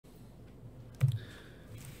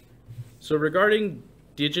So regarding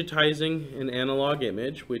digitizing an analog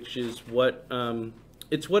image, which is what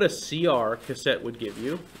it's what a CR cassette would give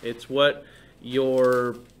you. It's what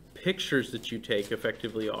your pictures that you take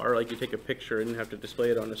effectively are. Like you take a picture and have to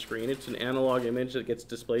display it on a screen. It's an analog image that gets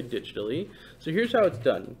displayed digitally. So here's how it's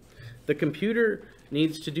done. The computer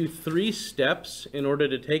needs to do 3 steps in order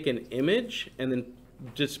to take an image and then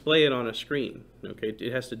display it on a screen. Okay,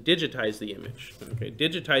 it has to digitize the image. Okay,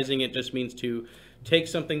 digitizing it just means to take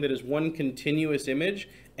something that is one continuous image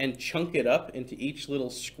and chunk it up into each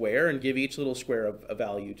little square and give each little square a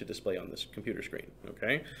value to display on this computer screen.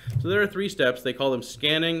 Okay, so there are 3 steps. They call them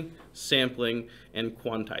scanning, sampling, and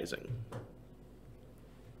quantizing.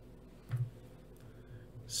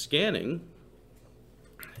 Scanning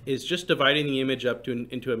is just dividing the image up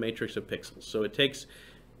into a matrix of pixels. So it takes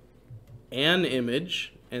an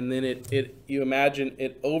image and then you imagine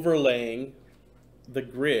it overlaying the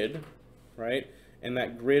grid, right? And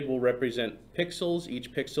that grid will represent pixels.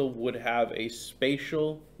 Each pixel would have a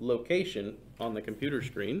spatial location on the computer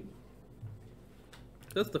screen.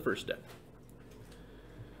 That's the first step.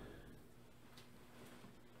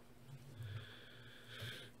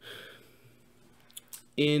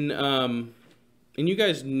 And you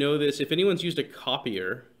guys know this, if anyone's used a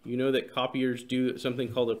copier, you know that copiers do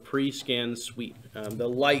something called a pre-scan sweep. The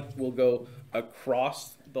light will go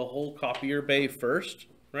across the whole copier bay first,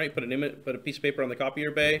 right? Put a piece of paper on the copier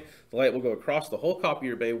bay, the light will go across the whole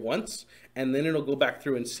copier bay once, and then it'll go back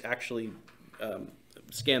through and actually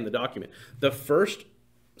scan the document. The first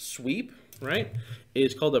sweep, right,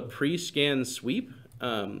 is called a pre-scan sweep.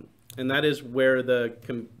 And that is where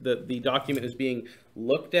the document is being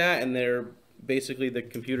looked at, and basically the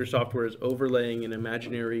computer software is overlaying an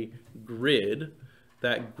imaginary grid.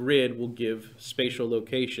 That grid will give spatial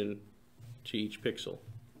location to each pixel.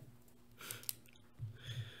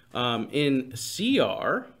 In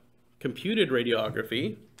CR, computed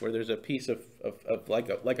radiography, where there's a piece of like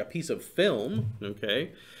a piece of film,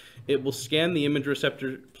 okay, it will scan the image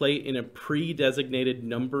receptor plate in a pre-designated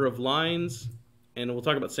number of lines, and we'll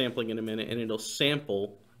talk about sampling in a minute, and it'll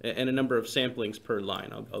sample and a number of samplings per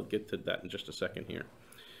line. I'll get to that in just a second here.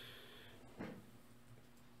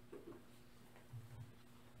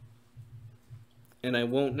 And I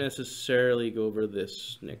won't necessarily go over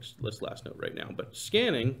this last note right now, but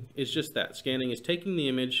scanning is just that. Scanning is taking the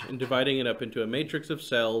image and dividing it up into a matrix of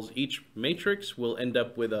cells. Each matrix will end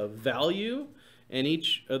up with a value, and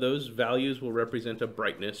each of those values will represent a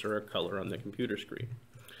brightness or a color on the computer screen.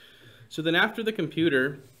 So then after the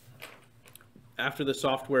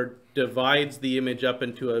software divides the image up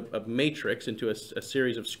into a matrix, into a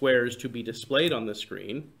series of squares to be displayed on the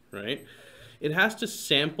screen, right? It has to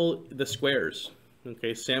sample the squares,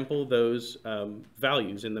 okay? Sample those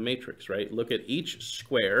values in the matrix, right? Look at each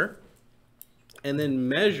square and then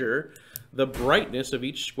measure the brightness of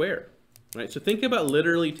each square, right? So think about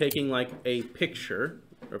literally taking like a picture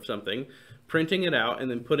of something, printing it out,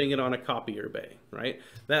 and then putting it on a copier bay, right?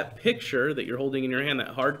 That picture that you're holding in your hand, that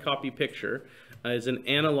hard copy picture, is an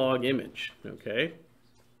analog image, okay?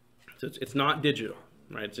 So it's not digital,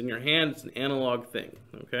 right? It's in your hand, it's an analog thing,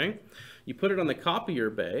 okay? You put it on the copier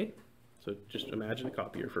bay, so just imagine a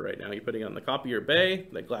copier for right now. You're putting it on the copier bay,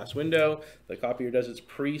 that glass window, the copier does its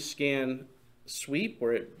pre-scan sweep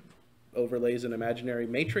where it overlays an imaginary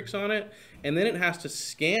matrix on it, and then it has to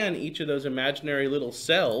scan each of those imaginary little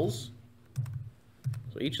cells.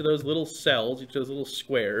 So each of those little cells, each of those little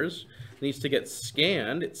squares needs to get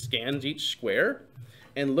scanned. It scans each square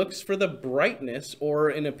and looks for the brightness, or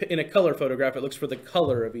in a color photograph, it looks for the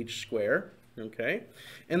color of each square, okay?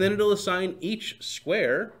 And then it'll assign each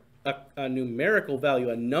square a numerical value,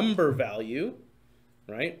 a number value,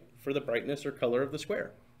 right, for the brightness or color of the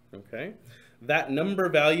square, okay? That number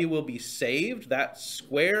value will be saved. That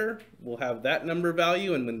square will have that number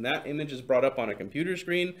value, and when that image is brought up on a computer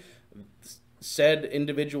screen, said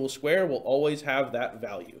individual square will always have that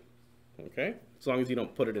value, okay? As long as you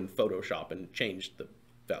don't put it in Photoshop and change the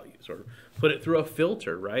values or put it through a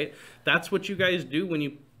filter, right? That's what you guys do when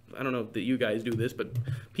you, I don't know that you guys do this, but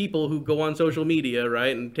people who go on social media,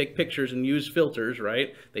 right, and take pictures and use filters,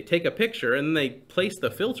 right? They take a picture and they place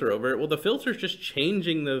the filter over it. Well, the filter's just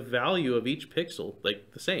changing the value of each pixel,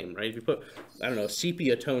 like the same, right? If you put, I don't know, a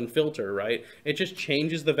sepia tone filter, right? It just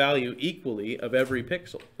changes the value equally of every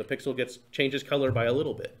pixel. The pixel changes color by a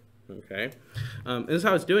little bit, okay? And this is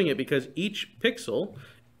how it's doing it, because each pixel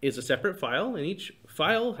is a separate file, and each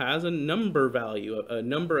file has a number value, a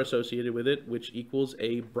number associated with it, which equals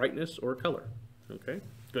a brightness or color. Okay,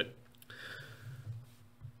 good.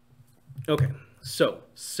 Okay, so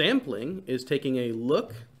sampling is taking a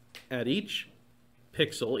look at each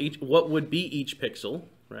pixel, what would be each pixel,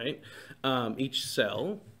 right? Each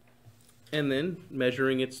cell, and then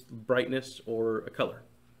measuring its brightness or a color,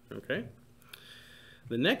 okay?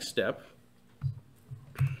 The next step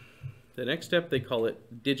they call it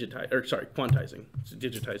quantizing. It's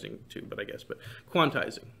digitizing too, but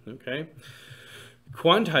quantizing, okay?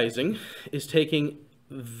 Quantizing is taking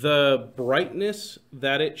the brightness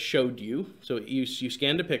that it showed you. So you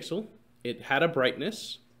scanned a pixel, it had a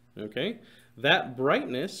brightness, okay? That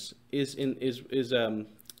brightness is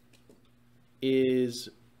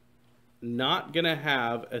not going to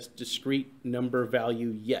have a discrete number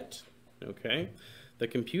value yet, okay? The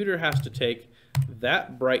computer has to take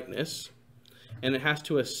that brightness and it has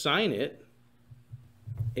to assign it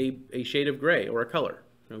a shade of gray or a color,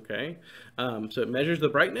 okay? So it measures the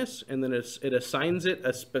brightness and then it assigns it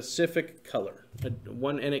a specific color.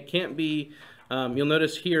 And it can't be, you'll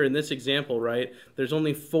notice here in this example, right, there's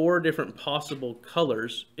only 4 different possible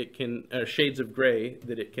colors it can, shades of gray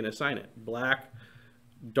that it can assign it. Black,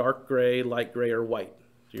 dark gray, light gray, or white.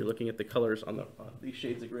 So you're looking at the colors on these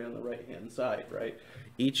shades of gray on the right-hand side, right?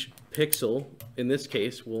 Each pixel, in this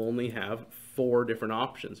case, will only have 4 different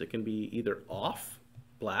options. It can be either off,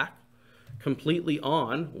 black, completely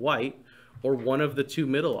on, white, or one of the 2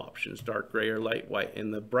 middle options, dark gray or light white.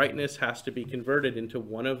 And the brightness has to be converted into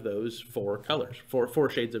one of those 4 colors, 4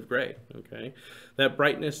 shades of gray, okay? That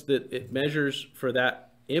brightness that it measures for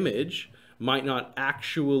that image might not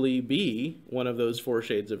actually be one of those 4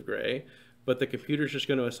 shades of gray, but the computer's just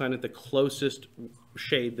going to assign it the closest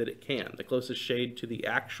shade that it can, the closest shade to the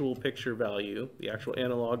actual picture value, the actual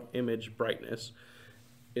analog image brightness.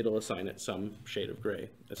 It'll assign it some shade of gray,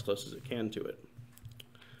 as close as it can to it.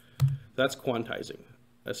 That's quantizing,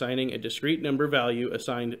 assigning a discrete number value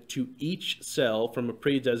assigned to each cell from a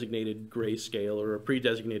pre-designated gray scale or a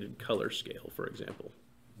pre-designated color scale, for example.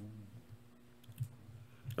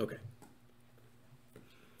 Okay.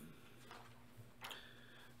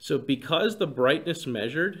 So because the brightness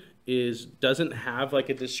measured doesn't have like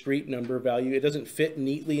a discrete number value, it doesn't fit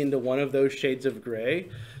neatly into one of those shades of gray,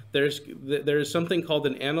 there's something called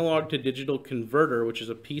an analog to digital converter, which is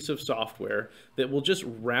a piece of software that will just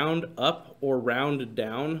round up or round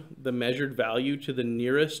down the measured value to the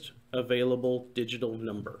nearest available digital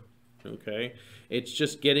number, okay? It's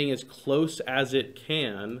just getting as close as it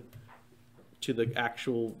can to the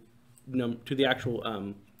actual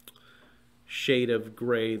shade of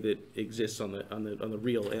gray that exists on the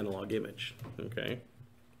real analog image, okay?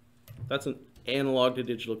 That's an analog to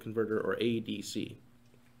digital converter, or ADC.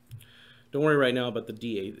 Don't worry right now about the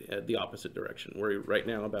DA, the opposite direction. Worry right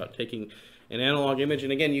now about taking an analog image,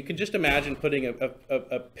 and again, you can just imagine putting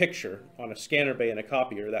a picture on a scanner bay and a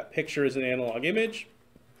copier. That picture is an analog image.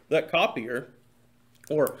 That copier,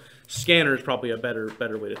 or scanner is probably a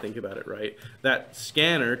better way to think about it, right? That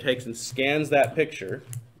scanner takes and scans that picture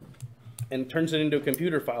and turns it into a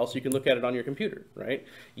computer file so you can look at it on your computer, right?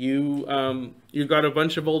 You've got a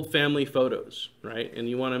bunch of old family photos, right? And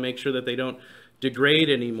you want to make sure that they don't degrade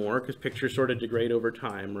anymore, because pictures sort of degrade over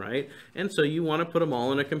time, right? And so you want to put them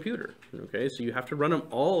all in a computer, okay? So you have to run them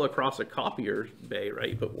all across a copier bay, right?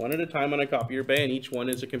 You put one at a time on a copier bay, and each one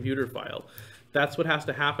is a computer file. That's what has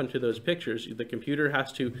to happen to those pictures. The computer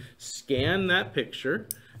has to scan that picture,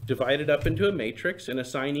 divide it up into a matrix, and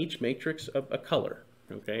assign each matrix a color,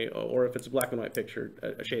 okay? Or if it's a black and white picture,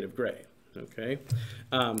 a shade of gray, okay?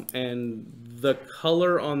 And the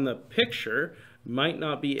color on the picture might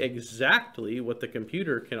not be exactly what the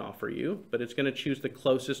computer can offer you, but it's going to choose the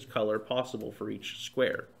closest color possible for each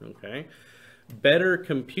square, okay? Better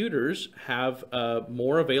computers have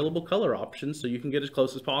more available color options, so you can get as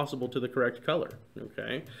close as possible to the correct color,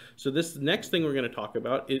 okay? So this next thing we're going to talk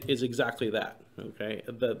about is exactly that, okay?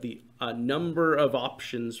 The number of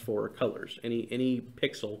options for colors. Any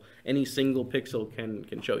pixel, any single pixel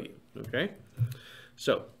can show you, okay?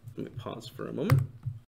 So let me pause for a moment.